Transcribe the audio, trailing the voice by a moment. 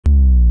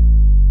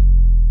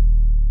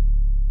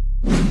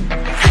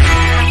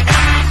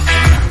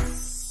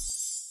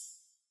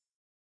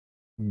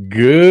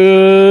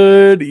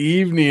Good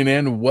evening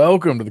and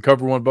welcome to the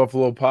Cover One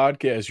Buffalo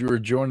podcast. You are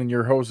joining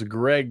your host,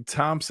 Greg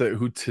Tompsett,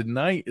 who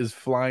tonight is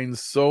flying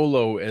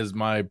solo as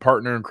my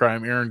partner in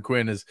crime, Aaron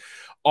Quinn, is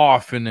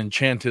off in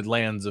enchanted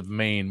lands of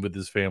Maine with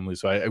his family.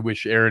 So I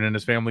wish Aaron and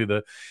his family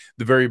the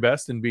very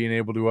best in being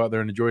able to go out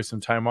there and enjoy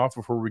some time off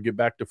before we get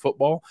back to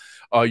football.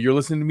 You're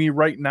listening to me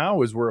right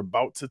now as we're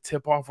about to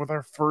tip off with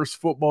our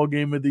first football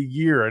game of the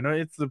year. I know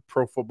it's the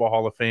Pro Football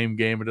Hall of Fame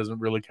game. It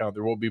doesn't really count.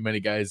 There won't be many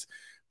guys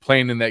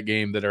playing in that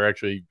game that are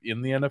actually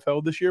in the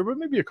NFL this year, but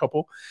maybe a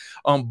couple.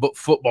 But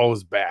football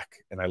is back,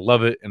 and I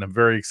love it, and I'm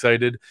very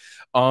excited.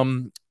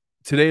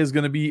 Today is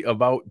going to be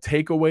about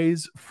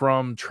takeaways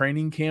from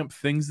training camp,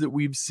 things that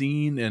we've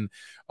seen, and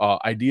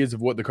ideas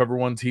of what the Cover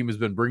One team has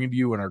been bringing to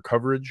you in our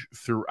coverage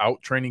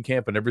throughout training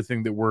camp and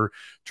everything that we're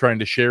trying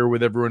to share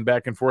with everyone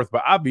back and forth.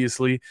 But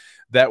obviously,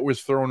 that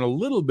was thrown a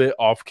little bit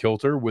off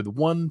kilter with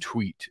one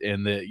tweet,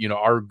 and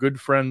our good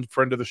friend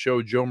of the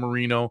show, Joe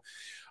Marino,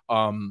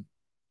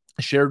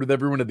 shared with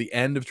everyone at the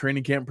end of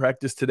training camp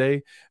practice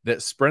today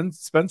that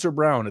Spencer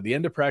Brown, at the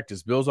end of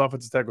practice, Bills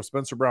offensive tackle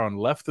Spencer Brown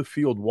left the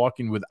field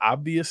walking with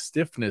obvious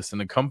stiffness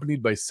and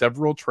accompanied by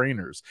several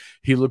trainers.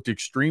 He looked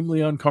extremely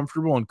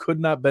uncomfortable and could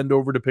not bend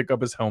over to pick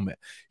up his helmet.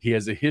 He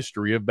has a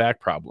history of back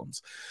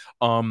problems.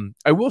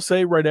 I will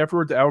say right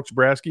afterward to Alex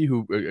Brasky,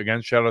 who,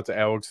 again, shout out to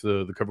Alex.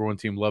 The Cover One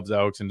team loves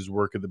Alex and his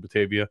work at the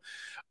Batavia.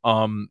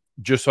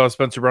 Just saw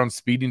Spencer Brown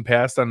speeding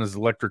past on his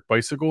electric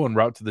bicycle en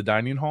route to the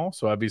dining hall.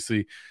 So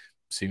obviously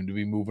seemed to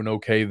be moving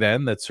okay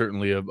then. That's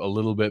certainly a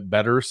little bit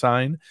better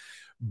sign,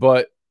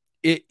 but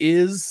it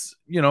is,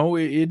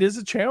 it is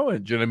a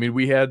challenge. And I mean,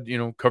 we had,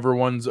 Cover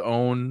One's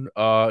own,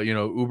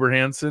 Uber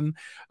Hansen,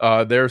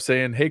 they're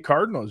saying, "Hey,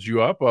 Cardinals,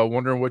 you up?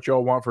 Wondering what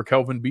y'all want for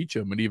Kelvin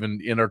Beachum." And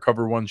even in our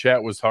Cover One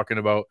chat was talking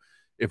about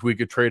if we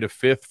could trade a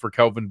fifth for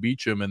Kelvin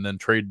Beachum and then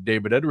trade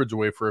David Edwards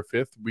away for a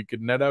fifth, we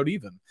could net out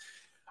even.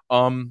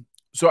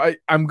 So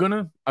I'm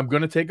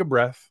gonna take a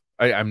breath.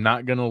 I'm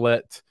not gonna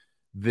let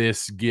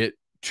this get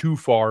too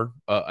far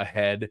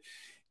ahead,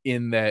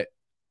 in that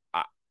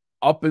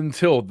up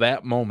until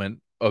that moment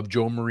of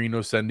Joe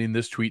Marino sending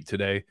this tweet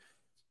today,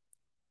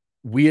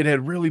 we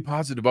had really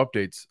positive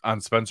updates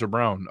on Spencer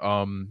Brown.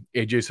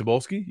 AJ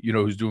Cebulski,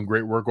 who's doing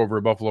great work over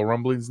at Buffalo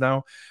Rumblings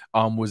now,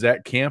 was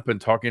at camp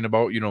and talking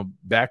about,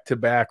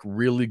 back-to-back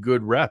really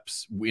good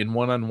reps in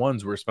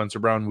one-on-ones where Spencer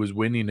Brown was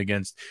winning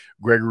against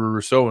Gregory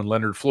Rousseau and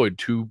Leonard Floyd,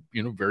 two,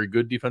 very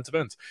good defensive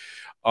ends.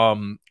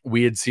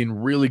 We had seen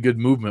really good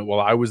movement while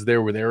I was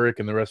there with Eric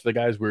and the rest of the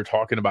guys. We were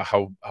talking about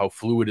how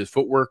fluid his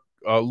footwork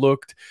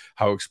looked,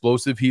 how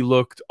explosive he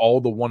looked, all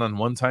the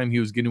one-on-one time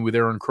he was getting with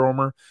Aaron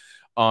Cromer.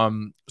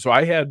 So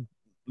I had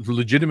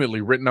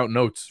legitimately written out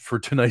notes for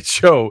tonight's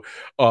show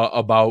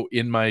about,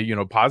 in my,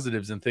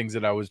 positives and things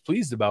that I was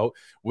pleased about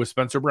with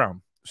Spencer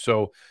Brown.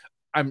 So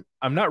I'm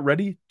not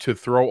ready to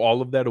throw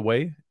all of that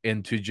away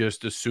and to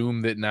just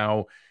assume that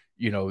now,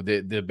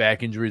 the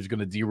back injury is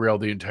going to derail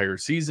the entire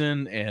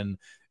season and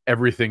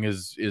everything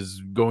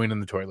is going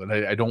in the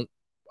toilet.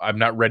 I'm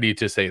not ready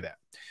to say that.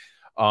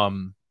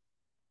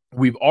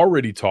 We've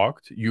already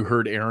talked. You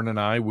heard Aaron and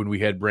I when we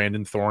had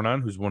Brandon Thorne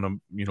on, who's one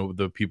of,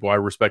 the people I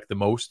respect the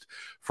most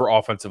for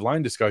offensive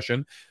line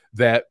discussion,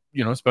 that,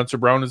 Spencer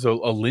Brown is a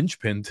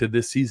linchpin to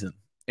this season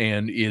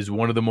and is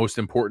one of the most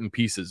important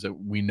pieces.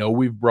 We know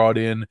we've brought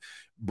in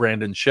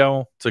Brandon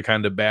Shell to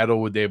kind of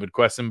battle with David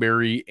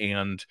Quessenberry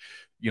and,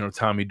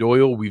 Tommy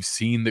Doyle. We've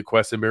seen that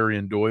Quessenberry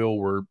and Doyle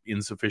were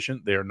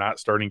insufficient. They are not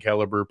starting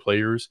caliber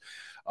players.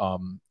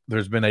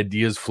 There's been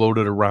ideas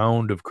floated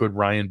around of could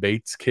Ryan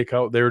Bates kick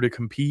out there to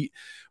compete,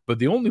 but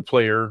the only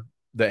player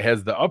that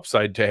has the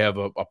upside to have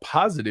a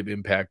positive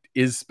impact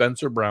is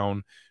Spencer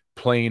Brown,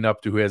 playing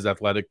up to his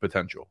athletic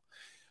potential.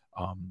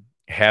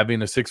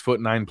 Having a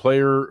 6'9"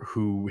 player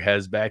who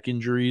has back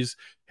injuries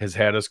has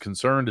had us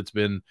concerned. It's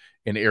been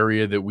an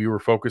area that we were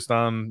focused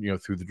on,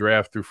 through the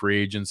draft, through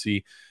free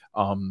agency.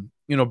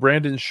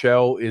 Brandon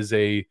Shell is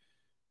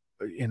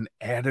an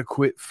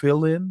adequate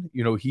fill-in.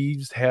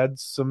 He's had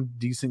some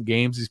decent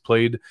games. He's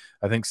played,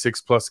 I think,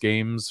 6+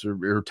 games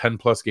or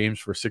 10+ games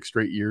for 6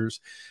 straight years,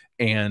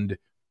 and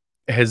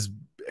has,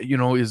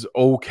 is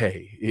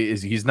okay.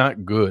 He's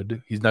not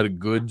good. He's not a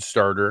good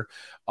starter.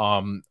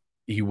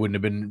 He wouldn't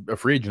have been a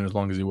free agent as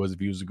long as he was if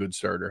he was a good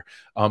starter.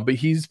 But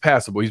he's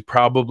passable. He's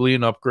probably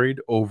an upgrade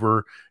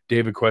over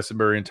David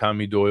Quessenberry and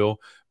Tommy Doyle,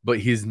 but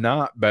he's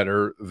not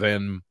better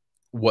than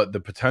what the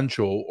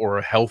potential or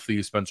a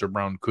healthy Spencer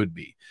Brown could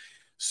be.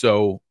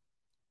 So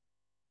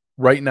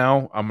right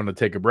now, I'm going to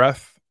take a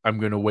breath. I'm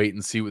going to wait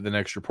and see what the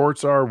next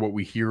reports are, what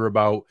we hear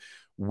about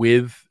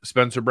with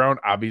Spencer Brown.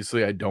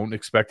 Obviously, I don't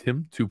expect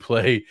him to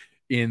play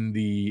in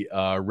the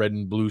red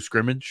and blue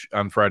scrimmage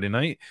on Friday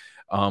night.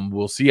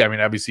 We'll see. I mean,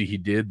 obviously he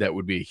did. That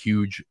would be a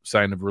huge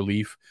sign of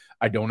relief.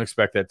 I don't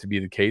expect that to be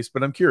the case,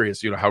 but I'm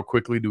curious, how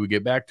quickly do we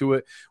get back to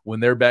it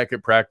when they're back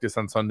at practice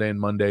on Sunday and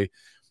Monday?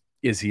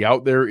 Is he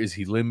out there? Is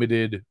he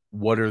limited?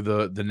 What are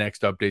the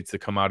next updates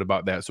that come out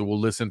about that? So we'll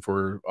listen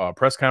for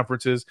press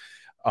conferences.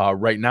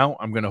 Right now,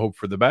 I'm going to hope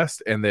for the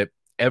best and that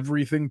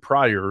everything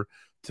prior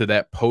to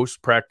that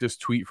post-practice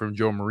tweet from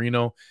Joe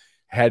Marino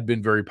had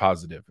been very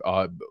positive.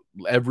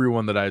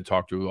 Everyone that I had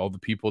talked to, all the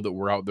people that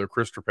were out there,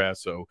 Chris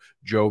Trapasso,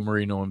 Joe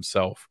Marino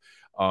himself,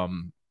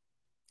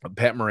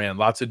 Pat Moran,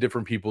 lots of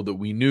different people that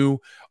we knew,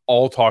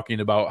 all talking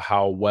about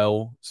how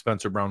well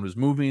Spencer Brown was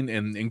moving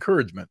and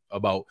encouragement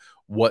about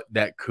what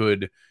that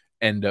could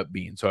end up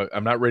being. So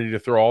I'm not ready to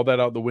throw all that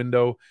out the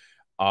window.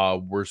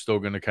 We're still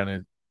going to kind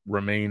of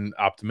remain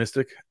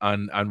optimistic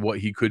on what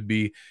he could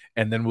be,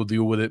 and then we'll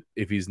deal with it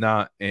if he's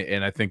not.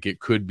 And I think it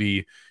could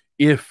be,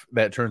 if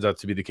that turns out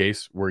to be the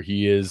case, where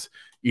he is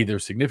either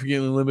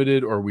significantly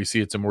limited or we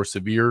see it's a more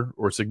severe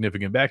or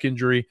significant back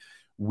injury,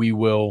 we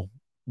will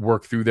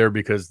work through there,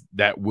 because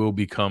that will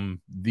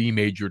become the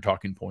major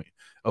talking point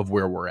of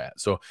where we're at.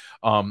 So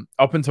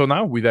up until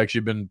now, we've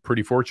actually been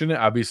pretty fortunate.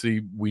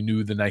 Obviously, we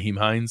knew the Nyheim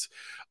Hines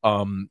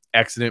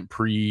accident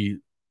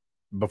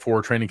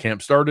before training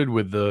camp started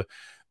with the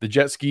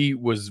jet ski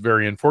was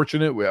very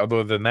unfortunate.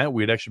 Other than that,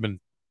 we had actually been,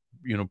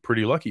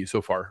 pretty lucky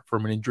so far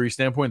from an injury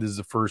standpoint. This is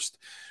the first,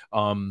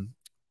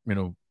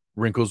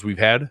 wrinkles we've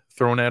had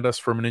thrown at us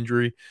from an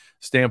injury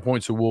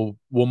standpoint. So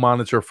we'll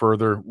monitor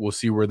further. We'll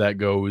see where that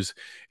goes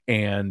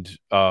and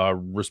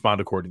respond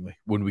accordingly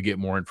when we get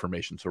more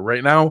information. So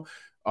right now,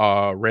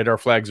 radar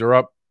flags are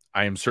up.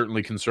 I am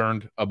certainly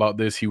concerned about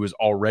this. He was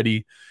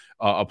already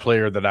a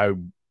player that I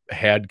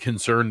had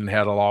concerned and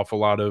had an awful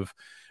lot of.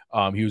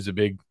 He was a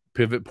big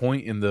pivot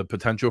point in the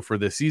potential for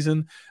this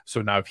season.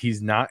 So now if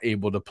he's not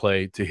able to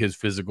play to his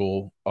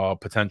physical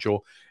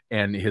potential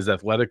and his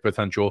athletic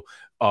potential,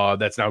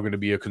 that's now going to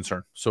be a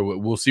concern. So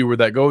we'll see where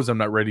that goes. I'm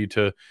not ready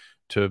to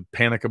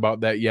panic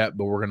about that yet,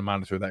 but we're going to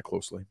monitor that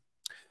closely.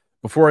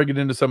 Before I get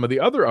into some of the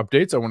other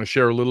updates, I want to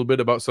share a little bit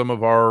about some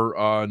of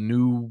our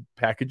new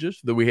packages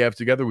that we have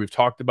together. We've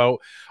talked about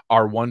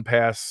our One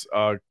Pass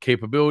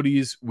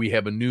capabilities. We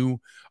have a new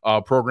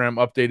program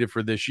updated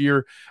for this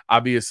year.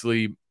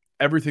 Obviously,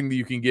 everything that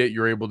you can get,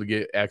 you're able to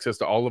get access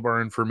to all of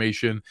our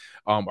information,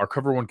 our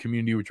Cover One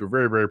community, which we're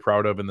very, very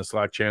proud of in the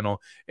Slack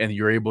channel. And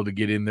you're able to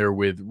get in there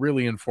with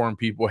really informed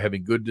people,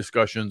 having good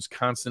discussions,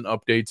 constant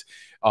updates.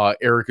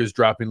 Eric is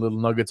dropping little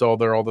nuggets all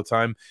there all the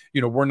time.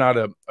 We're not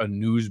a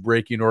news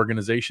breaking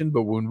organization,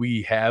 but when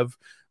we have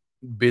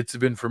bits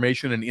of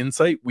information and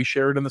insight, we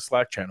share it in the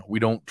Slack channel. We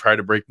don't try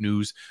to break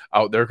news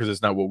out there because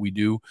it's not what we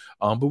do.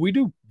 But we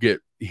do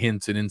get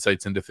hints and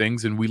insights into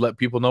things, and we let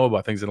people know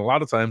about things. And a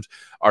lot of times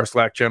our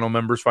Slack channel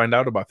members find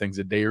out about things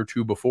a day or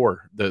two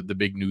before the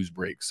big news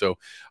breaks. So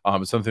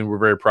it's something we're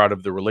very proud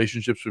of. The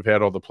relationships we've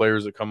had, all the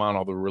players that come on,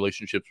 all the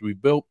relationships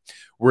we've built,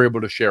 we're able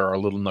to share our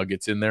little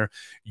nuggets in there.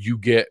 You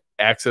get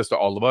access to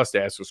all of us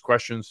to ask us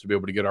questions, to be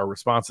able to get our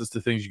responses to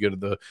things. You get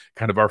the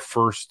kind of our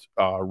first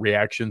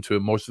reaction to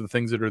most of the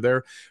things that are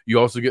there. You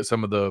also get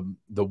some of the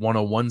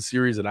 101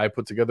 series that I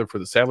put together for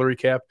the salary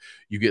cap.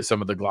 You get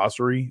some of the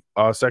glossary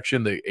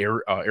section that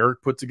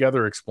Eric put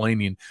together,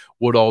 explaining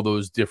what all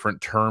those different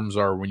terms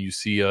are when you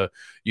see a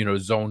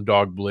zone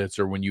dog blitz,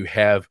 or when you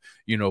have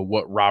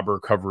what robber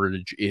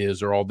coverage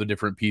is, or all the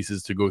different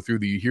pieces to go through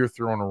that you hear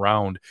thrown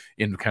around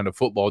in kind of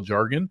football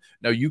jargon.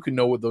 Now you can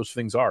know what those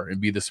things are and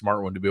be the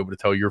smart one to be able to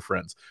tell your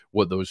friends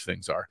what those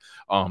things are.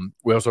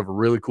 We also have a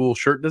really cool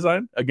shirt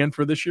design again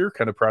for this year.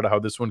 Kind of proud of how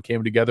this one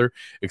came together.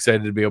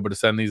 Excited to be able to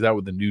send these out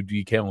with a new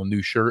decal and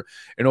new shirt.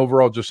 And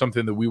overall, just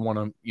something that we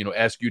want to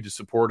ask you to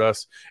support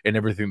us and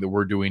everything that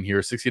we're doing here.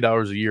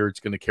 $60 a year.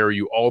 It's going to carry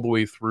you all the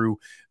way through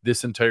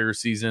this entire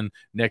season,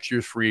 next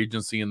year's free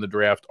agency and the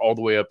draft, all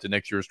the way up to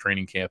next year's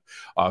training camp.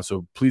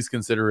 So please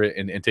consider it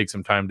and take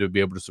some time to be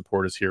able to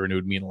support us here, and it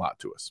would mean a lot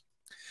to us.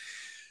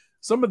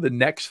 Some of the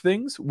next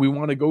things we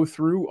want to go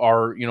through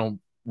are,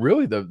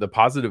 really the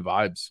positive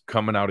vibes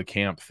coming out of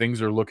camp.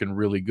 Things are looking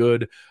really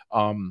good.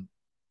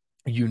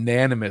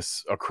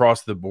 Unanimous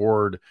across the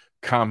board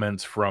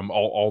comments from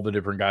all the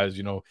different guys,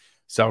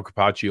 Sal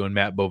Capaccio and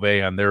Matt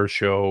Beauvais on their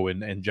show,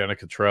 and Jenna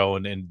Cottrell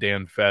and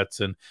Dan Fetz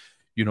and,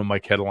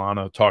 Mike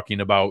Catalano talking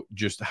about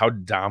just how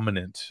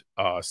dominant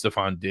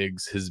Stefon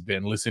Diggs has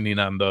been. Listening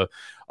on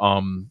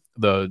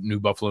the New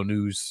Buffalo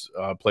News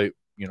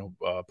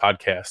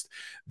podcast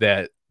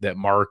that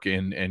Mark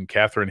and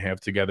Catherine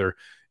have together.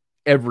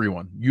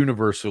 Everyone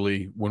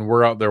universally, when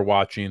we're out there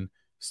watching,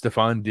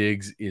 Stefon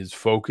Diggs is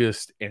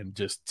focused and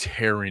just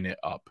tearing it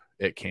up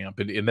at camp.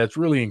 And that's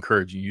really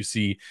encouraging. You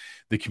see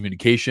the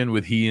communication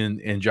with he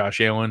and Josh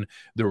Allen,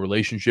 the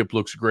relationship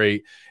looks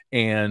great.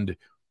 And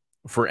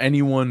for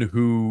anyone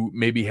who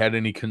maybe had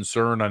any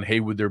concern on, hey,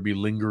 would there be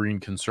lingering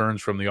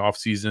concerns from the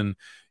offseason,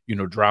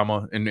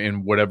 drama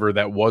and whatever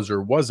that was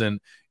or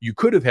wasn't, you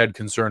could have had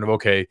concern of,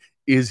 okay,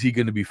 is he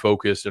going to be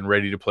focused and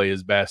ready to play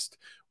his best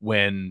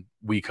when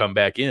we come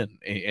back in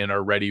and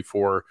are ready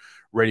for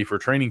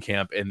training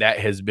camp? And that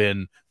has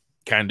been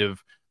kind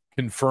of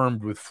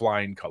confirmed with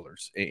flying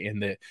colors,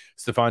 and that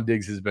Stefon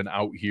Diggs has been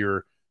out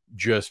here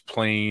just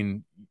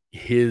playing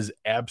his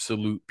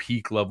absolute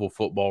peak level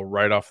football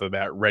right off the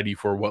bat, ready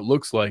for what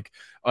looks like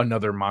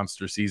another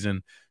monster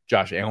season.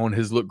 Josh Allen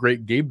has looked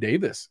great. Gabe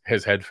Dvais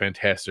has had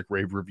fantastic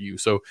rave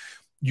reviews. So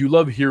you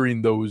love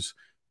hearing those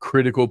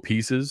critical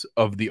pieces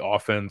of the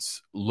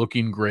offense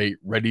looking great,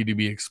 ready to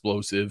be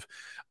explosive.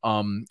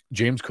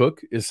 James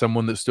Cook is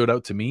someone that stood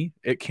out to me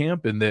at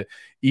camp, and that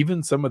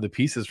even some of the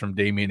pieces from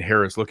Damian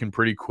Harris looking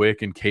pretty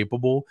quick and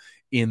capable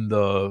in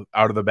the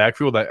out of the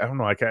backfield. I don't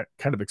know. I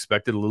kind of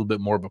expected a little bit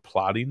more of a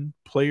plotting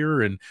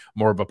player and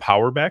more of a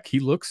power back. He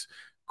looks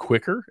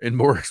quicker and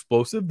more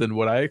explosive than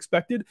what I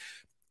expected.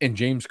 And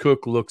James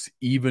Cook looks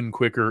even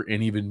quicker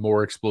and even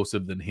more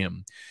explosive than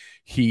him.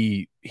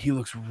 He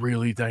looks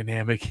really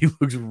dynamic. He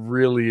looks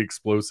really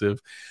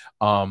explosive.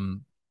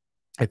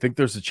 I think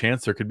there's a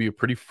chance there could be a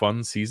pretty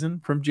fun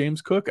season from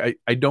James Cook.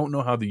 I don't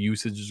know how the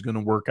usage is going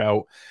to work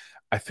out.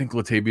 I think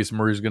Latavius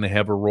Murray is going to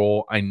have a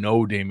role. I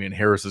know Damian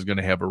Harris is going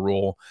to have a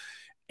role.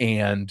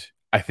 And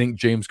I think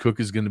James Cook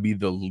is going to be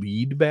the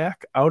lead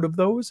back out of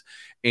those.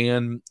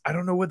 And I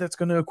don't know what that's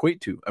going to equate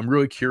to. I'm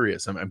really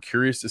curious. I'm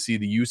curious to see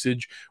the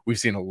usage. We've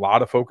seen a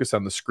lot of focus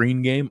on the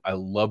screen game. I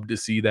love to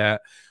see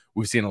that.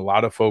 We've seen a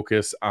lot of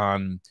focus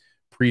on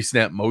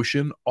pre-snap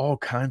motion, all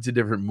kinds of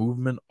different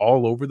movement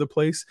all over the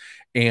place.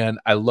 And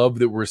I love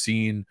that we're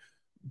seeing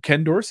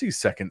Ken Dorsey's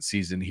second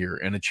season here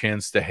and a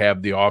chance to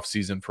have the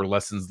offseason for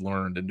lessons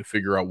learned and to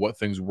figure out what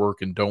things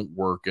work and don't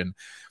work. And,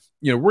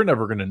 we're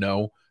never going to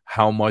know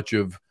how much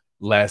of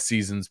last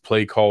season's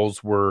play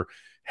calls were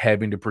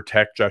having to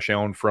protect Josh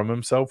Allen from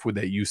himself with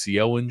that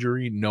UCL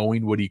injury,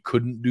 knowing what he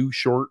couldn't do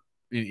short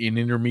in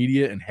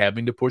intermediate and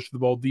having to push the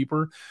ball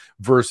deeper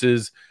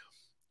versus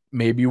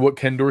maybe what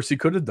Ken Dorsey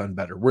could have done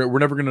better. We're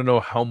never going to know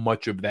how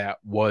much of that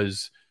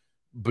was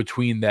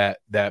between that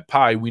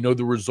pie. We know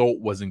the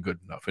result wasn't good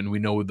enough, and we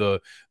know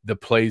the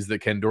plays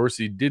that Ken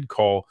Dorsey did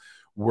call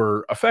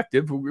were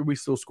effective. We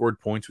still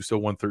scored points. We still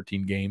won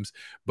 13 games,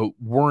 but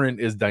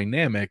weren't as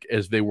dynamic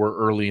as they were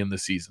early in the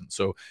season.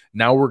 So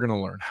now we're going to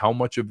learn how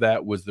much of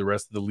that was the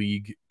rest of the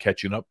league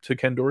catching up to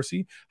Ken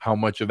Dorsey, how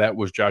much of that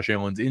was Josh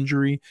Allen's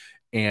injury,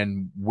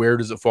 and where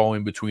does it fall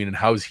in between, and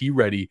how is he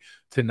ready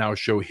to now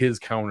show his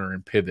counter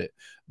and pivot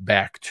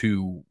back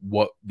to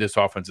what this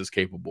offense is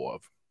capable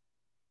of.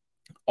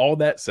 All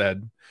that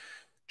said,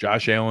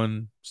 Josh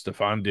Allen,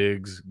 Stefon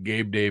Diggs,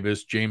 Gabe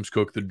Dvais, James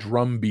Cook, the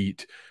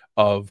drumbeat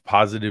of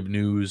positive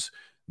news,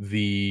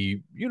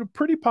 the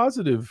pretty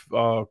positive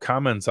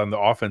comments on the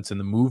offense and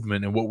the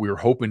movement and what we were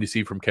hoping to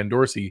see from Ken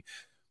Dorsey,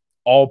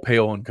 all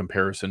pale in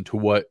comparison to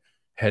what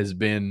has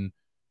been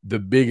the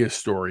biggest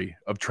story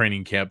of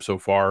training camp so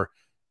far,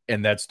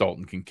 and that's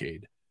Dalton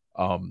Kincaid.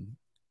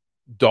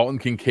 Dalton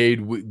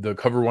Kincaid, the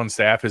Cover One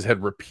staff has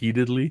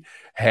repeatedly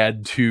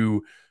had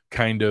to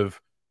kind of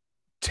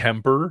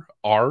temper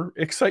our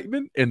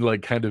excitement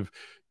and kind of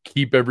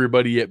keep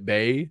everybody at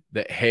bay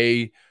that,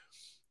 hey,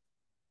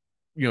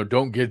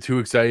 don't get too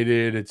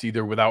excited. It's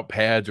either without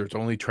pads or it's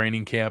only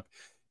training camp.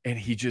 And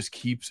he just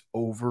keeps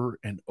over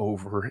and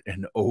over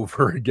and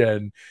over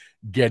again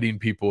getting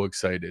people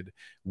excited,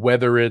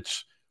 whether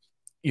it's,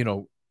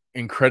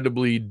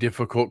 incredibly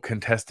difficult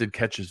contested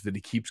catches that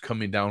he keeps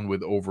coming down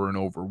with over and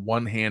over,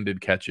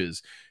 one-handed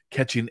catches,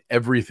 catching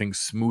everything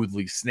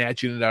smoothly,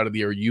 snatching it out of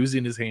the air,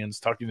 using his hands,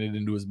 tucking it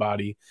into his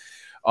body.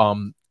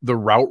 The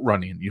route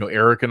running,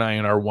 Eric and I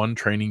in our one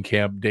training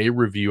camp day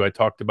review, I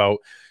talked about,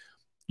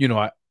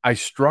 I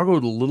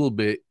struggled a little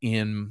bit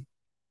in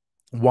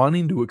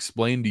wanting to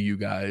explain to you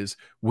guys,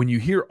 when you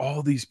hear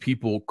all these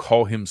people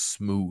call him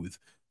smooth,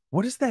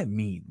 what does that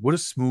mean? What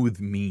does smooth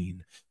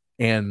mean?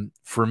 And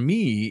for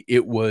me,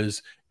 it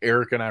was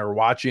Eric and I were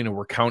watching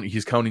and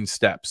he's counting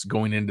steps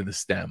going into the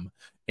stem.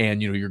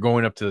 And, you're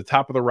going up to the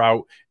top of the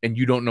route and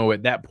you don't know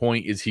at that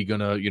point, is he going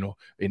to,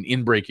 an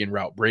in-breaking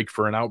route, break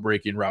for an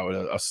out-breaking route,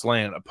 a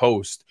slant, a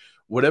post,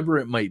 whatever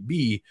it might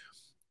be.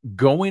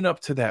 Going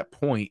up to that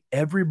point,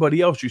 everybody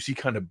else you see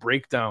kind of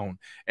break down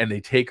and they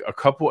take a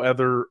couple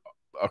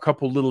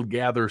little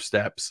gather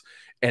steps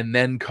and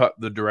then cut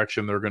the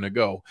direction they're going to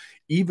go.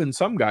 Even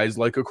some guys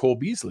like a Cole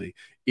Beasley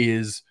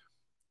is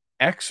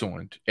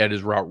excellent at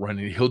his route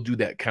running. He'll do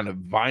that kind of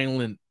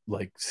violent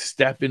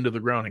step into the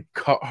ground and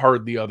cut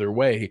hard the other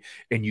way,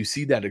 and you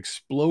see that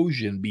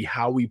explosion be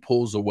how he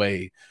pulls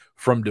away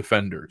from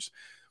defenders.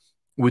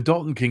 With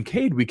Dalton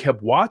Kincaid, we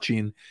kept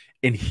watching,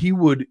 and he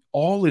would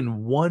all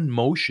in one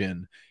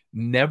motion,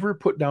 never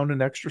put down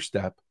an extra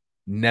step,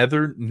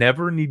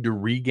 never need to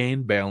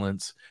regain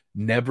balance,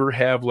 never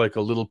have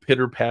a little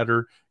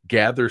pitter-patter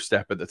gather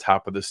step at the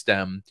top of the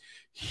stem.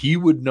 He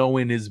would know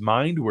in his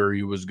mind where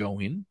he was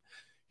going.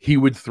 He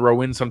would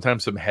throw in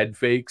sometimes some head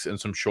fakes and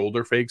some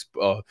shoulder fakes,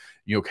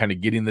 kind of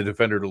getting the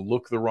defender to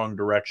look the wrong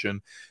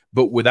direction.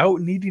 But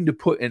without needing to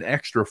put an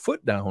extra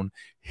foot down,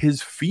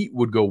 his feet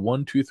would go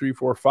 1, 2, 3,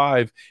 4,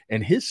 5,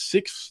 and his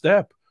sixth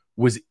step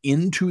was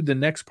into the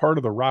next part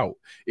of the route.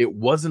 It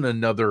wasn't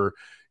another,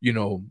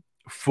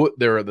 foot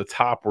there at the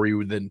top where he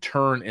would then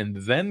turn and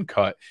then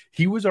cut.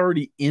 He was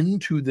already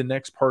into the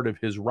next part of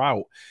his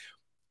route.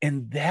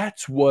 And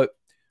that's what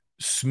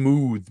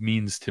smooth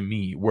means to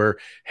me, where,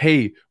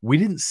 hey, we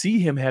didn't see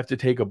him have to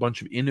take a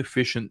bunch of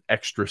inefficient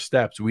extra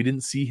steps. We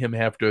didn't see him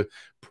have to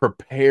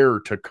prepare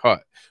to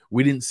cut.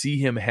 We didn't see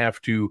him have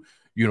to,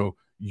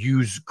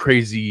 use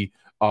crazy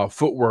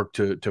footwork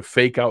to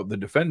fake out the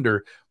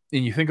defender.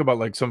 And you think about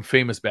like some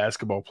famous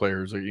basketball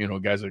players, or,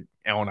 guys like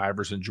Allen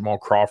Iverson, Jamal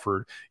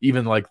Crawford,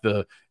 even like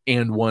the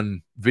and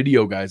one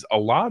video guys. A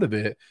lot of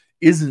it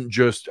isn't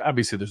just,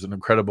 obviously there's an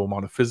incredible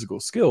amount of physical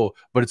skill,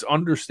 but it's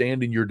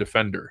understanding your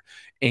defender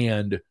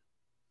and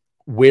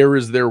where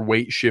is their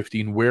weight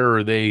shifting, where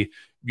are they,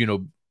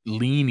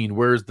 leaning,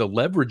 where's the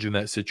leverage in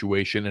that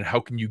situation, and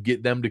how can you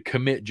get them to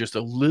commit just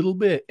a little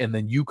bit and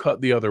then you cut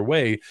the other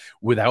way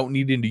without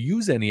needing to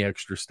use any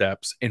extra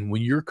steps. And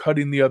when you're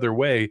cutting the other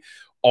way,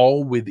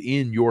 all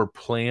within your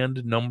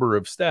planned number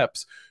of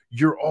steps,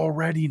 you're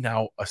already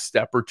now a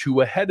step or two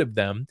ahead of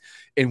them.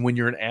 And when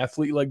you're an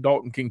athlete like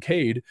Dalton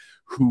Kincaid,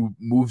 who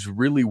moves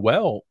really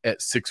well at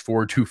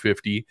 6'4",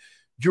 250,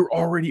 you're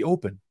already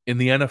open. In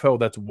the NFL,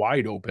 that's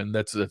wide open.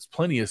 That's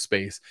plenty of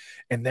space.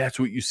 And that's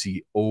what you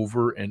see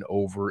over and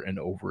over and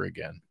over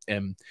again.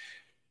 And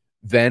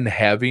then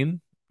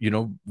having,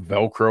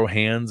 Velcro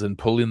hands and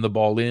pulling the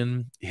ball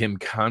in, him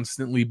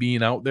constantly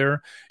being out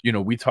there.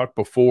 We talked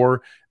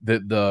before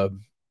that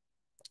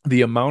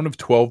the amount of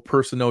 12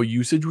 personnel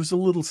usage was a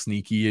little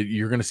sneaky.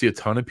 You're going to see a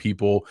ton of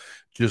people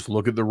just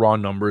look at the raw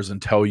numbers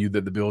and tell you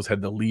that the Bills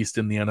had the least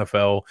in the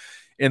NFL.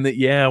 And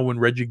that, when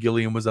Reggie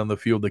Gilliam was on the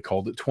field, they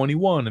called it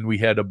 21 and we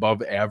had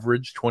above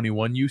average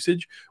 21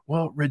 usage.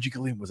 Well, Reggie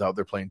Gilliam was out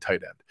there playing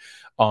tight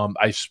end.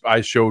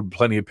 I showed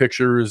plenty of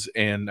pictures,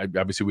 and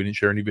obviously we didn't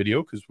share any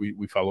video because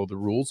we follow the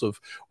rules of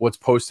what's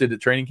posted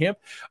at training camp.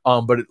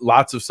 But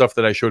lots of stuff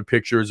that I showed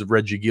pictures of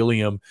Reggie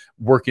Gilliam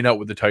working out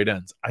with the tight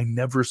ends. I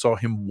never saw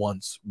him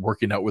once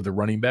working out with the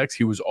running backs.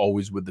 He was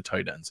always with the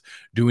tight ends,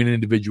 doing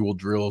individual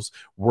drills,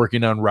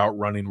 working on route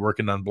running,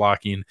 working on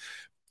blocking,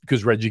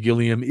 because Reggie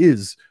Gilliam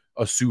is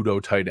a pseudo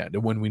tight end.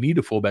 And when we need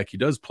a fullback, he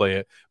does play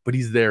it, but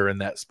he's there in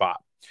that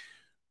spot.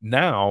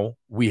 Now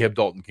we have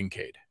Dalton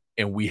Kincaid,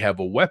 and we have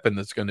a weapon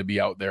that's going to be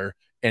out there.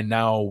 And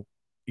now,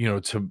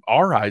 to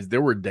our eyes,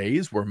 there were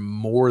days where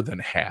more than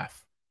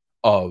half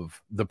of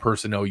the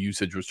personnel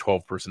usage was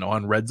 12 personnel.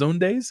 On red zone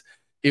days,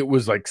 it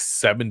was like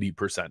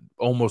 70%.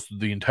 Almost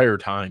the entire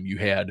time you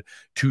had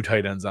two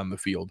tight ends on the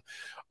field.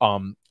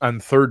 On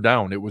third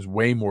down, it was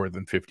way more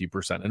than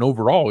 50%. And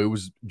overall, it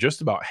was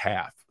just about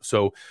half.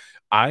 So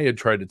I had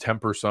tried to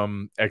temper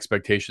some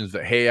expectations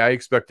that, hey, I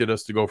expected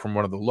us to go from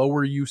one of the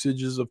lower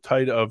usages of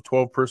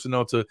 12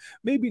 personnel to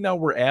maybe now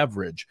we're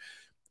average.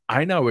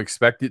 I now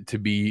expect it to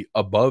be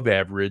above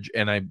average,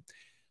 and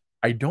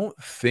I don't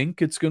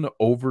think it's going to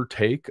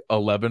overtake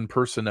 11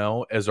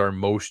 personnel as our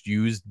most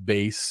used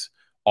base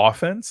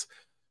offense,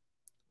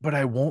 but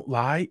I won't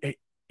lie,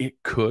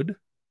 it could.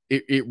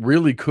 It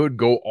really could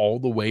go all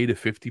the way to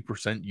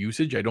 50%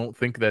 usage. I don't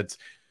think that's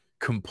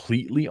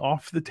completely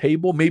off the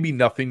table. Maybe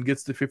nothing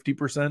gets to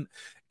 50%,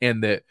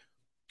 and that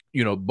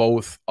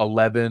both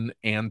 11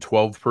 and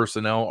 12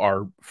 personnel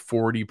are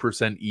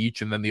 40%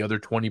 each, and then the other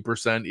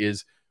 20%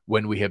 is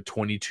when we have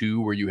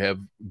 22 where you have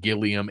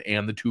Gilliam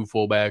and the two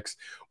fullbacks,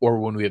 or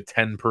when we have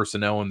 10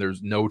 personnel and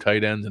there's no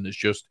tight ends and it's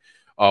just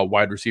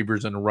wide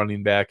receivers and a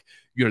running back.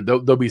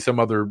 There'll be some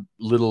other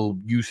little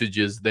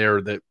usages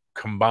there that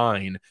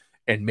combine,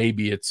 and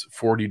maybe it's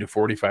 40 to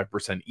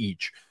 45%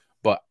 each.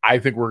 But I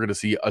think we're going to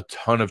see a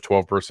ton of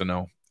 12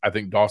 personnel. I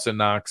think Dawson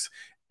Knox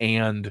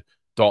and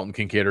Dalton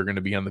Kincaid are going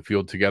to be on the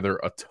field together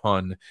a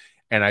ton.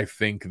 And I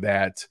think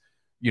that,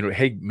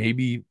 hey,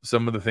 maybe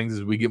some of the things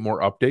as we get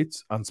more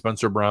updates on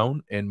Spencer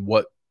Brown and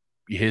what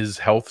his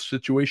health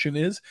situation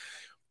is,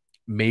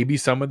 maybe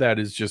some of that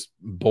is just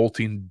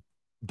bolting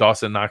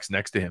Dawson Knox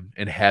next to him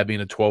and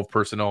having a 12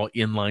 personnel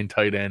inline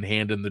tight end,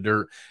 hand in the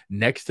dirt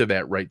next to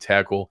that right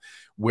tackle,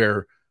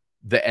 where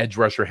the edge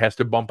rusher has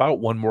to bump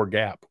out one more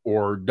gap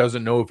or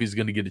doesn't know if he's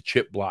going to get a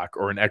chip block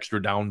or an extra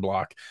down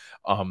block.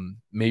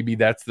 Maybe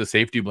that's the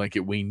safety blanket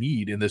we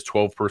need, and this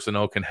 12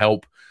 personnel can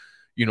help,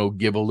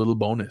 give a little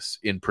bonus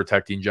in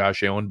protecting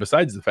Josh Allen,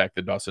 besides the fact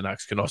that Dawson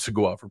Knox can also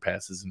go out for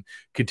passes and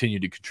continue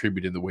to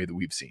contribute in the way that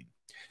we've seen.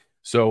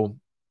 So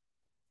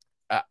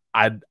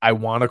I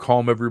want to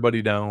calm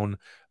everybody down.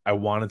 I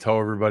want to tell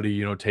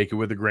everybody, take it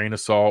with a grain of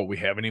salt. We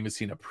haven't even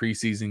seen a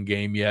preseason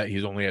game yet.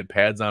 He's only had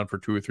pads on for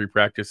 2 or 3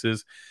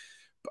 practices.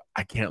 But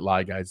I can't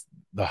lie, guys.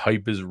 The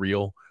hype is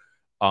real.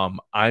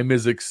 I'm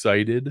as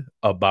excited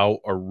about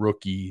a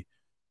rookie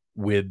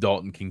with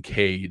Dalton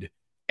Kincaid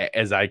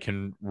as I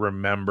can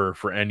remember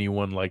for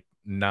anyone like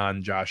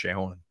non-Josh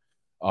Allen.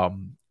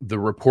 The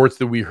reports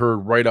that we heard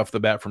right off the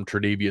bat from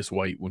Tre'Davious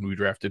White when we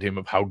drafted him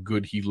of how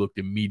good he looked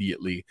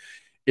immediately,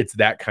 it's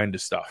that kind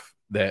of stuff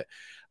that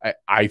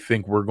I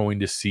think we're going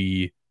to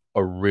see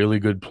a really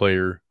good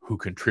player who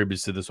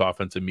contributes to this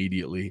offense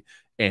immediately.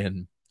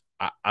 And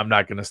I'm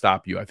not going to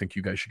stop you. I think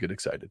you guys should get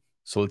excited.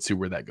 So let's see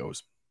where that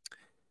goes.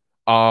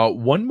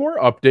 One more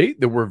update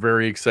that we're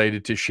very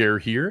excited to share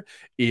here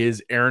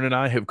is Aaron and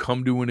I have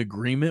come to an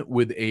agreement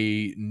with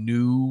a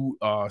new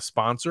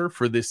sponsor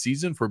for this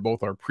season for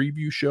both our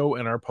preview show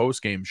and our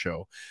post-game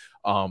show.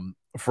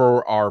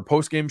 For our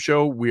post-game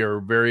show, we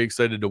are very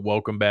excited to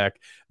welcome back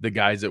the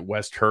guys at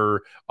West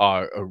Her.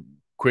 A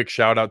quick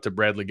shout out to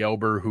Bradley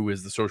Gelber, who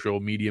is the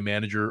social media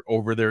manager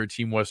over there at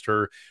Team West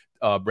Her.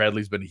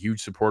 Bradley's been a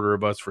huge supporter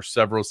of us for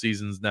several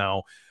seasons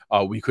now.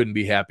 We couldn't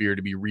be happier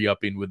to be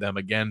re-upping with them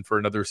again for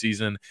another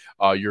season.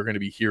 You're going to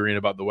be hearing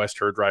about the West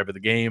Her drive of the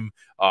game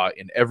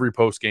in every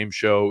post-game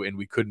show, and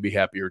we couldn't be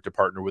happier to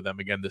partner with them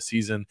again this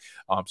season.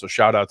 So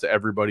shout out to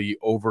everybody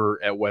over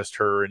at West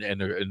Her,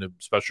 and a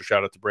special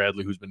shout out to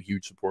Bradley, who's been a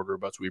huge supporter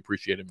of us. We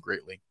appreciate him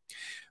greatly.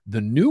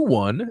 The new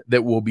one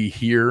that will be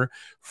here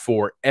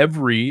for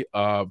every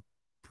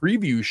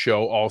preview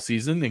show all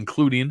season,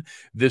 including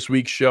this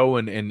week's show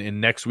and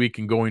next week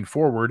and going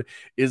forward,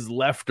 is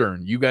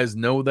Leftern. You guys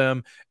know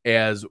them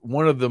as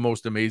one of the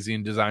most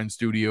amazing design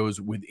studios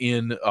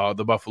within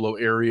the Buffalo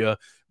area,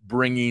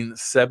 bringing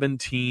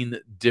 17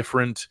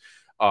 different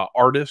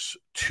artists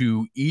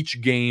to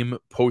each game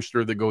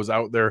poster that goes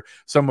out there.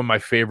 Some of my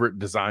favorite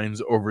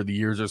designs over the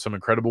years are some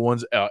incredible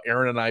ones.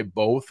 Aaron and I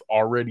both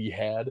already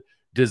had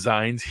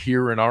designs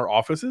here in our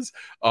offices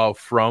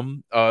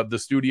from the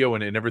studio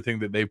and everything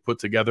that they've put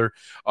together.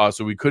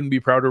 So we couldn't be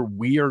prouder.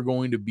 We are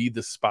going to be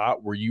the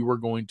spot where you are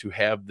going to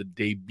have the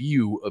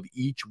debut of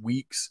each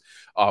week's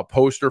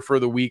poster for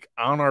the week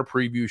on our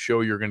preview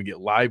show. You're going to get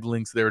live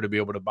links there to be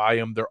able to buy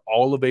them. They're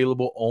all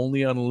available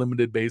only on a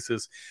limited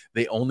basis.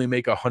 They only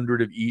make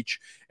 100 of each.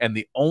 And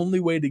the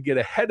only way to get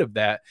ahead of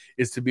that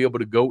is to be able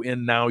to go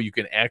in now. You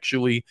can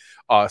actually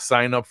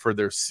sign up for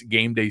their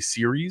game day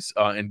series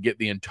and get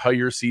the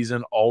entire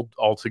season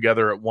all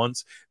together at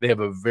once. They have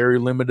a very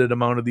limited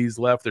amount of these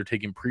left. They're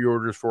taking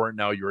pre-orders for it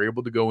now. You're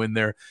able to go in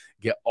there,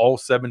 get all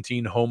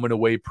 17 home and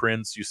away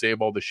prints. You save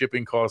all the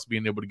shipping costs,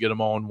 being able to get them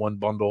all in one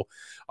bundle,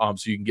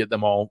 so you can get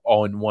them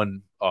all in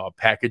one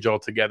package all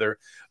together.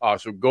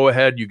 So go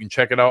ahead, you can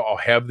check it out. I'll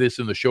have this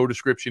in the show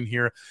description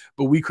here,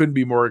 but we couldn't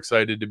be more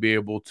excited to be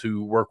able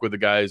to work with the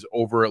guys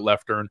over at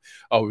Leftern.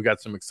 We've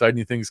got some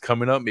exciting things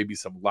coming up, maybe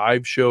some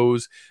live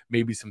shows,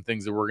 maybe some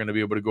things that we're going to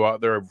be able to go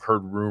out there. I've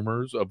heard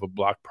rumors of a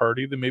block party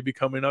that may be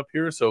coming up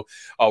here. So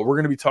we're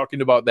going to be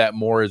talking about that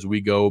more as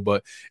we go,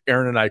 but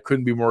Aaron and I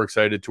couldn't be more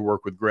excited to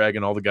work with Greg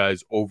and all the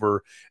guys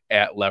over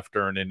at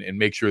Leftern and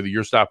make sure that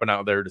you're stopping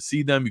out there to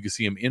see them. You can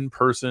see them in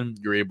person.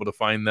 You're able to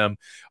find them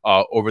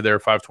over there,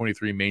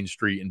 523 Main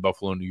Street in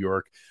Buffalo, New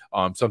York.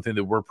 Something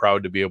that we're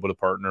proud to be able to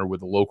partner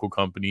with a local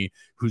company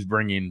who's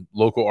bringing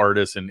local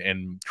artists and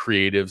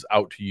creatives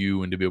out to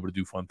you and to be able to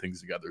do fun things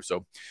together.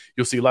 So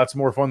you'll see lots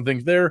more fun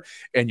things there,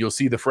 and you'll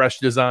see the fresh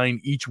design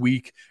each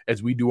week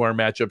as we do our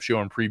matchup show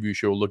and preview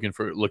show,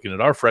 looking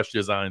at our fresh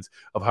designs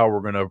of how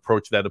we're going to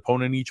approach that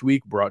opponent each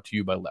week, brought to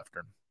you by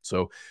Leftern.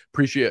 So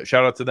appreciate it.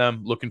 Shout out to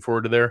them. Looking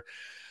forward to there.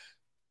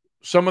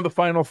 Some of the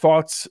final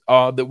thoughts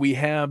that we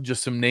have,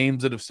 just some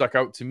names that have stuck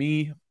out to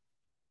me.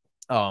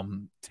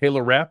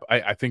 Taylor Rapp,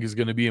 I think, is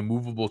going to be a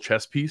movable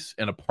chess piece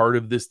and a part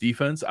of this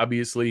defense.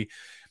 Obviously,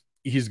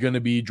 he's going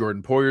to be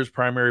Jordan Poyer's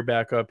primary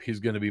backup. He's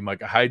going to be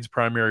Micah Hyde's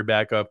primary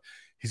backup.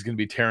 He's going to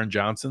be Taron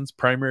Johnson's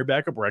primary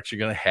backup. We're actually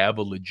going to have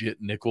a legit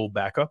nickel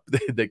backup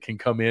that can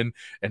come in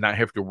and not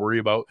have to worry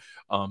about,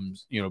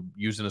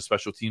 using a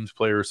special teams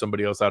player or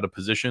somebody else out of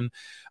position.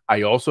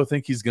 I also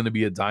think he's going to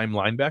be a dime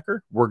linebacker.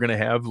 We're going to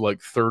have like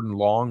third and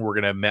long. We're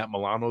going to have Matt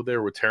Milano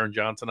there with Taron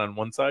Johnson on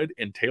one side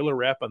and Taylor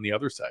Rapp on the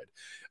other side.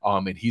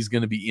 And he's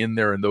going to be in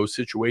there in those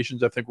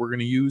situations. I think we're going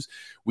to use.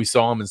 We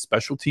saw him in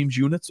special teams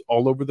units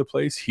all over the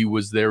place. He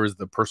was there as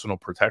the personal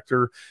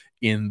protector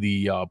in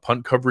the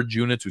punt coverage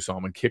units. We saw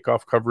him in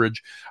kickoff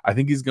coverage. I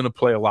think he's going to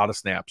play a lot of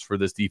snaps for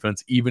this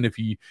defense, even if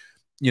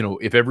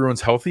if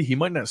everyone's healthy, he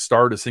might not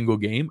start a single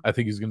game. I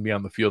think he's going to be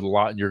on the field a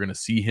lot, and you're going to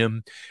see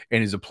him,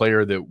 and he's a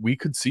player that we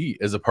could see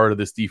as a part of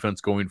this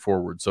defense going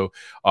forward. So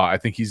I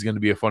think he's going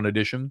to be a fun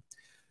addition.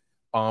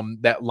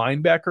 That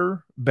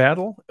linebacker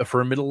battle for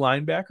a middle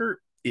linebacker,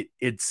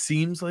 it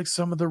seems like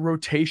some of the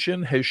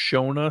rotation has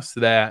shown us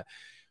that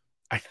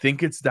I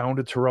think it's down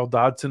to Terrell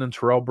Dodson and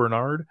Terrell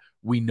Bernard.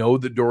 We know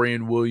that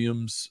Dorian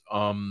Williams,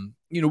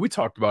 we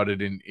talked about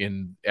it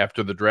in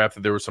after the draft,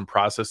 that there was some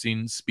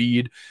processing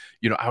speed.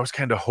 I was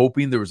kind of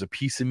hoping there was a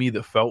piece of me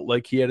that felt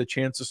like he had a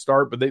chance to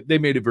start, but they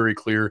made it very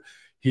clear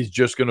he's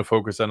just going to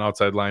focus on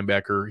outside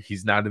linebacker.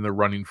 He's not in the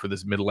running for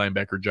this middle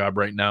linebacker job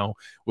right now.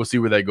 We'll see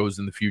where that goes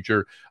in the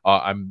future.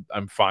 I'm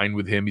fine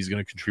with him. He's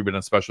going to contribute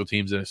on special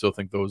teams, and I still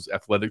think those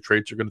athletic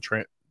traits are going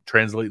to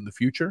translate in the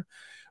future.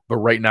 But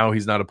right now,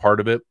 he's not a part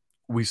of it.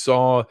 We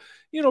saw,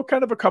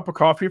 kind of a cup of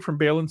coffee from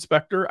Balin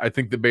Spector. I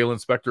think that Balin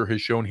Spector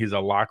has shown he's a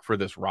lock for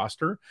this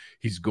roster.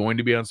 He's going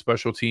to be on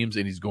special teams,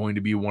 and he's going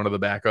to be one of the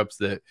backups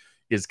that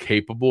is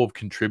capable of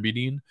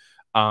contributing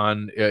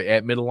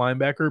at middle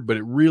linebacker. But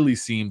it really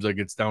seems like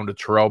it's down to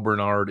Terrell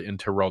Bernard and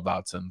Terrell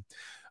Dodson.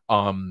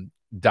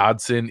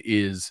 Dodson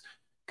is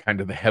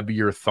kind of the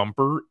heavier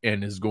thumper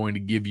and is going to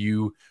give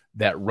you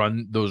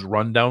those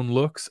rundown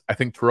looks. I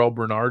think Terrell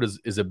Bernard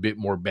is a bit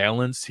more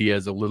balanced. He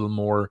has a little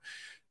more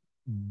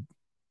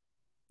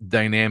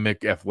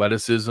dynamic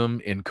athleticism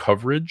in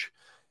coverage,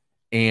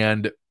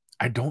 and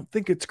I don't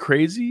think it's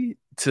crazy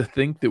to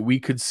think that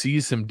we could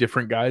see some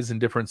different guys in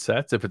different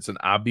sets. If it's an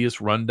obvious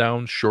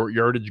rundown short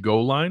yardage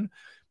goal line,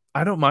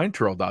 I don't mind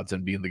Terrell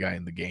Dodson being the guy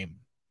in the game.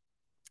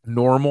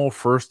 Normal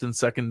first and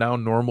second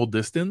down, normal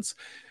distance,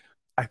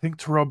 I think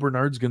Terrell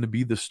Bernard's going to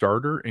be the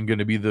starter and going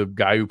to be the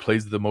guy who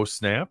plays the most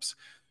snaps.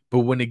 But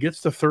when it gets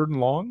to 3rd and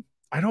long,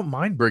 I don't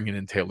mind bringing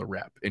in Taylor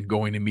Rapp and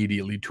going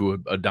immediately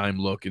to a dime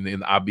look in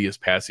the obvious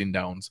passing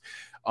downs.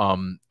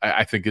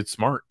 I think it's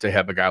smart to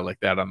have a guy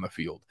like that on the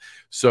field.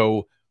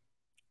 So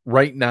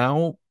right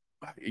now,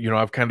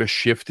 I've kind of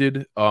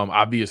shifted,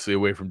 obviously,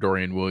 away from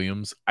Dorian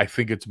Williams. I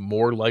think it's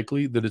more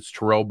likely that it's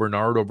Terrell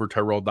Bernard over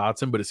Tyrel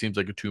Dotson, but it seems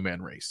like a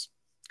 2-man race.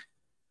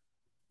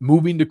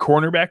 Moving to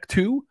cornerback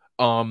 2,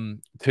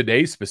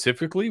 today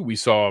specifically, we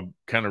saw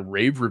kind of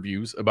rave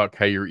reviews about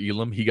Kaiir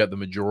Elam. He got the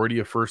majority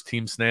of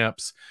first-team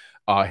snaps,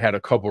 had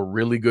a couple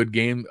really good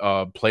game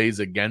plays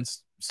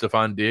against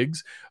Stefon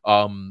Diggs.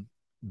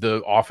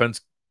 The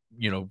offense,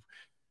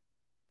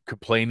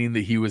 complaining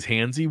that he was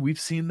handsy. We've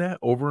seen that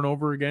over and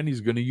over again.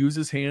 He's going to use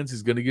his hands.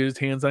 He's going to get his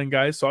hands on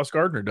guys. Sauce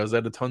Gardner does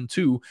that a ton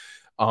too.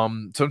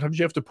 Sometimes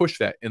you have to push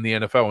that in the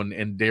NFL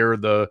and dare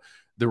the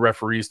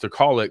referees to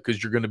call it,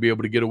 because you're going to be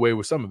able to get away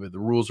with some of it. The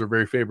rules are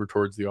very favored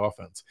towards the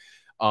offense.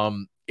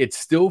 It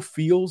still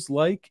feels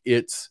like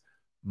it's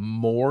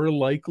more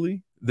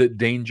likely that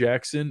Dane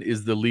Jackson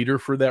is the leader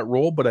for that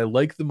role, but I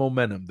like the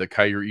momentum that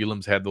Kaiir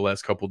Elam's had the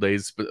last couple of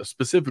days,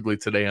 specifically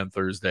today on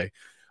Thursday.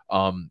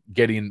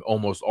 Getting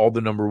almost all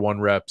the number 1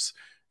 reps,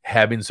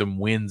 having some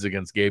wins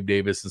against Gabe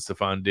Dvais and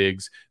Stefon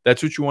Diggs.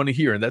 That's what you want to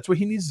hear. And that's what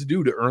he needs to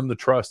do to earn the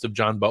trust of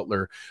John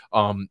Butler.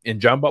 And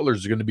John Butler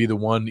is going to be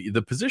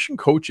the position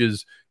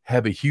coaches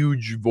have a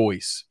huge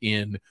voice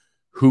in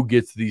who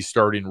gets these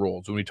starting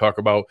roles. When we talk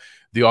about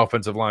the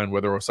offensive line,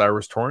 whether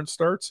Osiris Torrance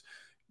starts,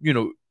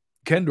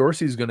 Ken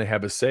Dorsey's going to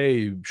have a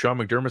say. Sean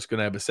McDermott's going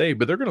to have a say,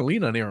 but they're going to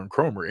lean on Aaron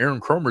Kromer. Aaron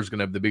Kromer is going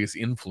to have the biggest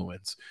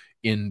influence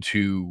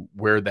into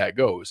where that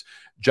goes.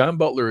 John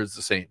Butler is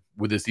the same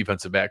with his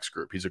defensive backs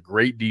group. He's a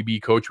great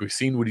DB coach. We've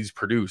seen what he's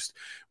produced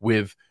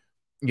with,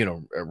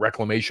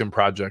 reclamation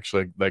projects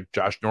like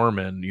Josh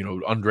Norman,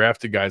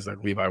 undrafted guys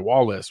like Levi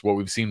Wallace. What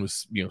we've seen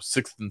was,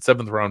 6th and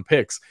 7th round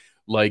picks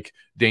like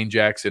Dane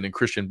Jackson and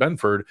Christian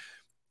Benford.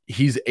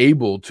 He's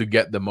able to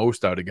get the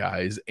most out of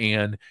guys,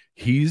 and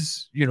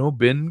he's,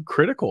 been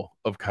critical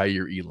of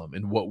Kaiir Elam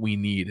and what we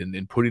need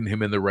and putting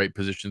him in the right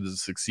position to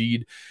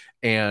succeed.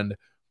 And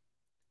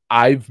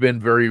I've been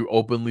very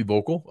openly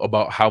vocal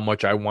about how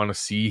much I want to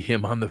see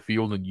him on the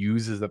field and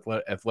use his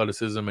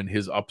athleticism and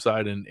his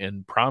upside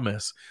and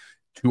promise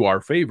to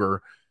our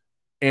favor.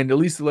 And at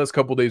least the last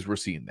couple of days, we're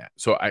seeing that.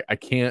 So I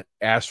can't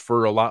ask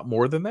for a lot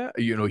more than that.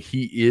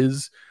 He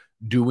is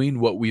doing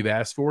what we've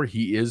asked for.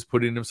 He is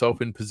putting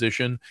himself in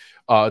position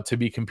to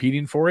be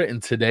competing for it.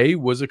 And today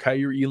was a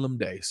Kaiir Elam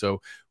day. So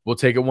we'll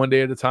take it one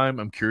day at a time.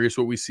 I'm curious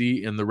what we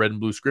see in the red and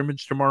blue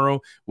scrimmage tomorrow,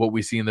 what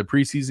we see in the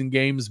preseason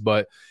games.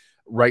 But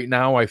right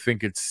now, I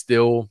think it's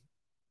still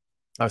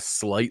a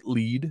slight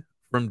lead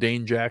from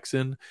Dane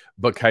Jackson,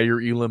 but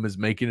Kaiir Elam is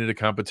making it a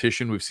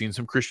competition. We've seen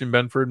some Christian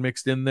Benford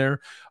mixed in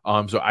there.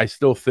 So I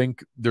still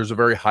think there's a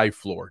very high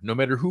floor. No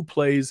matter who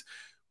plays,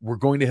 we're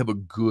going to have a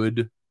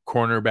good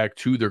cornerback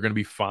too. They're going to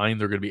be fine.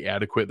 They're going to be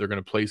adequate. They're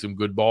going to play some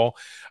good ball.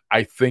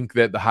 I think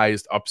that the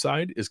highest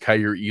upside is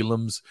Kaiir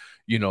Elam's,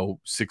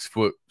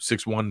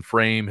 6'1"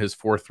 frame, his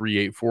 4.3,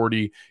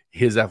 840.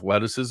 His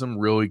athleticism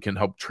really can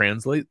help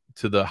translate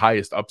to the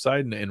highest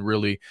upside and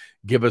really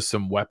give us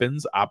some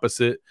weapons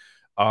opposite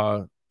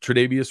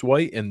Tre'Davious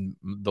White. In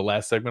the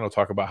last segment, I'll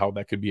talk about how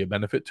that could be a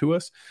benefit to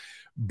us.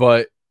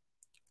 But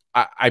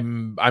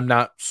I'm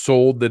not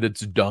sold that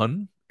it's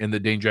done and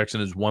that Dane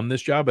Jackson has won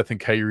this job. I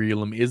think Kaiir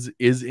Elam is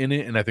in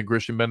it, and I think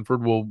Christian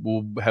Benford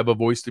will have a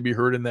voice to be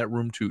heard in that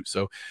room too.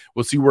 So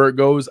we'll see where it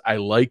goes. I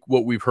like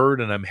what we've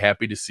heard, and I'm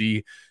happy to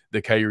see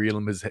that Kaiir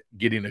Elam is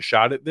getting a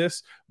shot at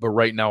this. But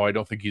right now, I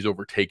don't think he's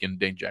overtaken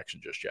Dane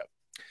Jackson just yet.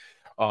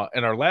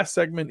 And our last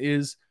segment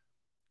is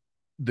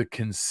the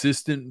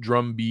consistent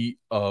drumbeat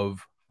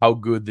of how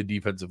good the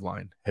defensive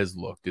line has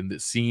looked, and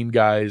that seeing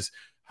guys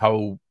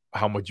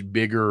how much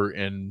bigger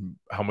and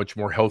how much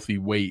more healthy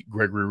weight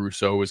Gregory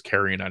Rousseau is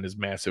carrying on his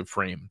massive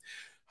frame,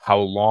 how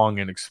long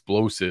and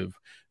explosive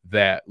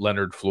that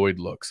Leonard Floyd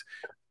looks.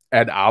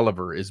 Ed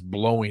Oliver is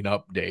blowing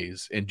up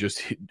days and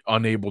just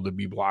unable to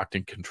be blocked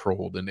and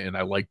controlled. And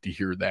I like to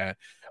hear that.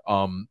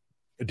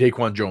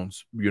 Daquan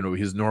Jones,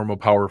 his normal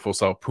powerful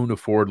self. Poona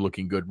Ford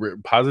looking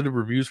good. Positive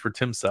reviews for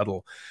Tim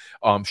Settle.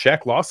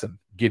 Shaq Lawson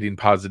getting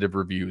positive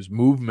reviews.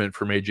 Movement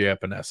from AJ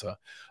Epinesa.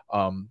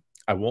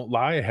 I won't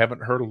lie, I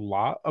haven't heard a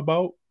lot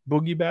about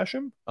Boogie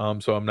Basham,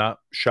 so I'm not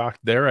shocked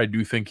there. I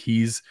do think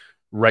he's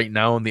right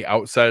now on the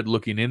outside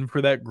looking in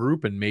for that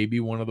group and maybe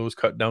one of those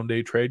cut down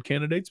day trade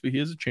candidates, but he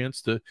has a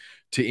chance to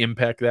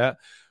impact that.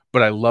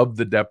 But I love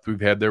the depth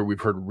we've had there. We've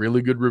heard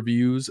really good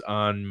reviews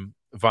on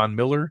Von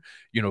Miller,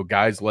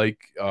 guys like,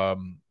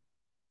 Banged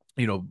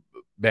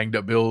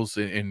Up Bills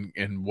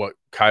and what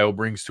Kyle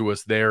brings to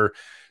us there,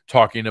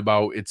 talking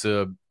about it's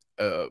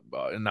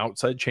an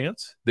outside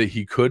chance that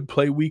he could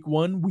play week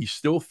 1. We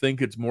still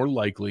think it's more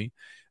likely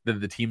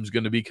that the team's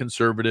going to be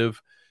conservative,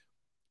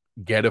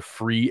 get a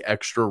free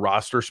extra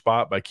roster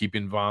spot by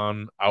keeping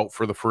Von out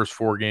for the first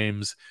 4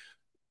 games,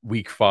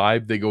 Week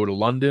 5, they go to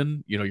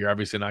London. You're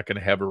obviously not going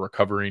to have a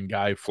recovering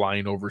guy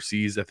flying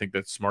overseas. I think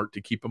that's smart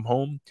to keep him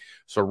home.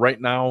 So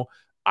right now,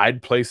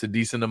 I'd place a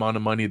decent amount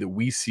of money that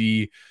we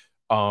see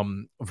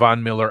Von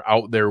Miller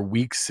out there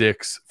week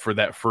 6 for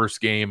that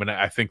first game. And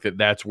I think that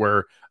that's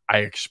where I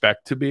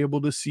expect to be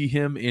able to see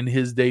him in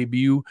his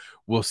debut.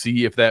 We'll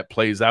see if that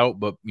plays out.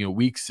 But,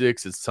 week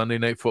 6, it's Sunday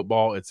Night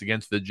Football. It's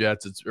against the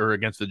Jets. Or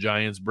against the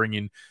Giants,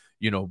 bringing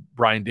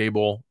Brian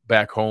Dable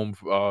back home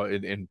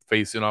and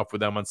facing off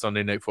with them on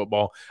Sunday Night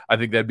Football. I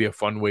think that'd be a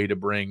fun way to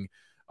bring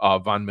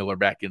Von Miller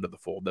back into the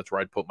fold. That's where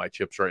I'd put my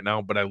chips right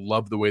now. But I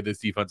love the way this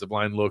defensive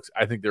line looks.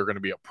 I think they're going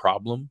to be a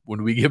problem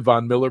when we get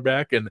Von Miller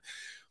back. And,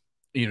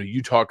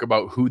 you talk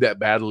about who that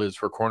battle is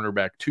for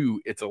cornerback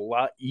too. It's a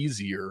lot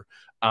easier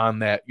on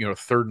that,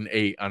 3rd and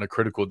 8 on a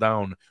critical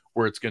down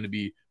where it's going to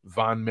be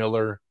Von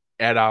Miller,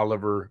 Ed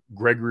Oliver,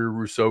 Gregory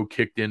Rousseau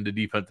kicked into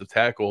defensive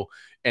tackle,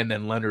 and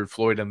then Leonard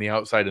Floyd on the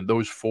outside, and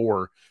those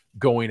 4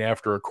 going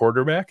after a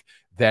quarterback.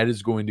 That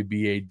is going to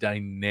be a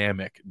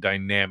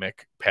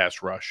dynamic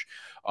pass rush,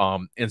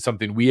 and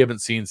something we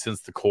haven't seen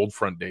since the cold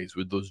front days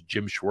with those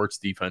Jim Schwartz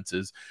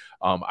defenses.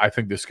 I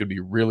think this could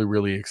be really,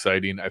 really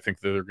exciting. I think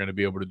that they're going to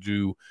be able to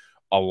do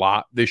a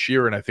lot this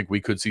year, and I think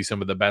we could see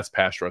some of the best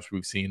pass rush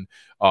we've seen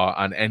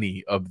on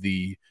any of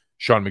the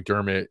Sean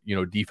McDermott,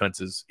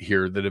 defenses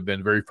here that have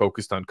been very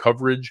focused on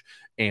coverage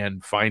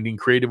and finding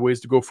creative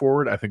ways to go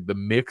forward. I think the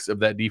mix of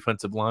that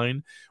defensive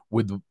line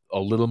with a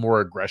little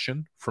more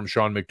aggression from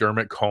Sean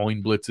McDermott,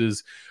 calling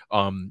blitzes,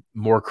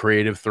 more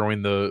creative,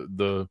 throwing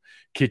the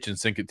kitchen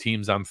sink at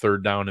teams on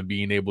 3rd down and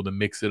being able to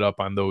mix it up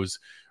on those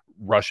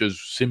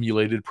rushes,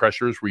 simulated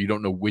pressures where you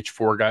don't know which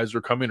 4 guys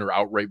are coming, or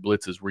outright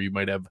blitzes where you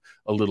might have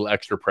a little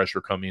extra pressure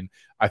coming.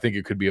 I think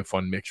it could be a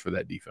fun mix for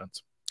that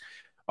defense.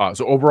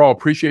 So overall,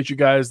 appreciate you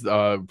guys.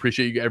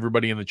 Appreciate you,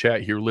 everybody in the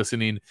chat here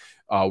listening.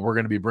 We're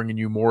going to be bringing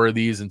you more of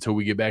these until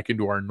we get back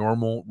into our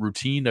normal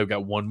routine. I've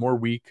got one more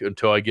week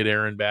until I get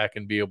Aaron back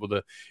and be able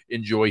to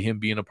enjoy him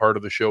being a part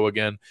of the show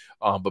again.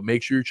 But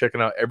make sure you're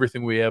checking out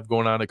everything we have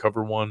going on at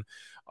Cover One.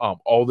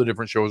 All the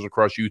different shows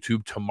across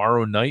YouTube.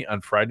 Tomorrow night,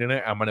 on Friday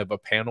night, I'm going to have a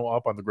panel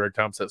up on the Greg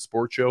Tompsett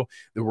Sports Show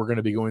that we're going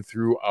to be going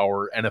through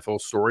our NFL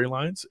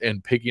storylines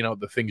and picking out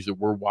the things that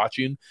we're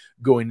watching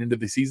going into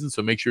the season.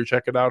 So make sure you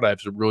check it out. I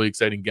have some really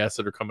exciting guests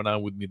that are coming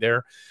on with me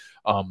there.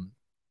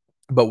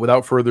 But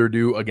without further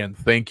ado, again,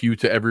 thank you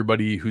to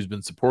everybody who's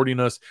been supporting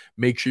us.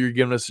 Make sure you're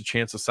giving us a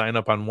chance to sign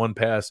up on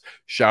OnePass.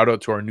 Shout out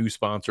to our new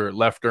sponsor at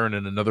Leftern,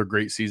 and another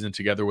great season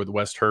together with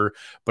West Her.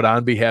 But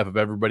on behalf of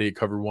everybody at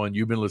Cover One,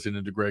 you've been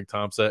listening to Greg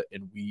Tompsett,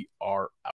 and we are out.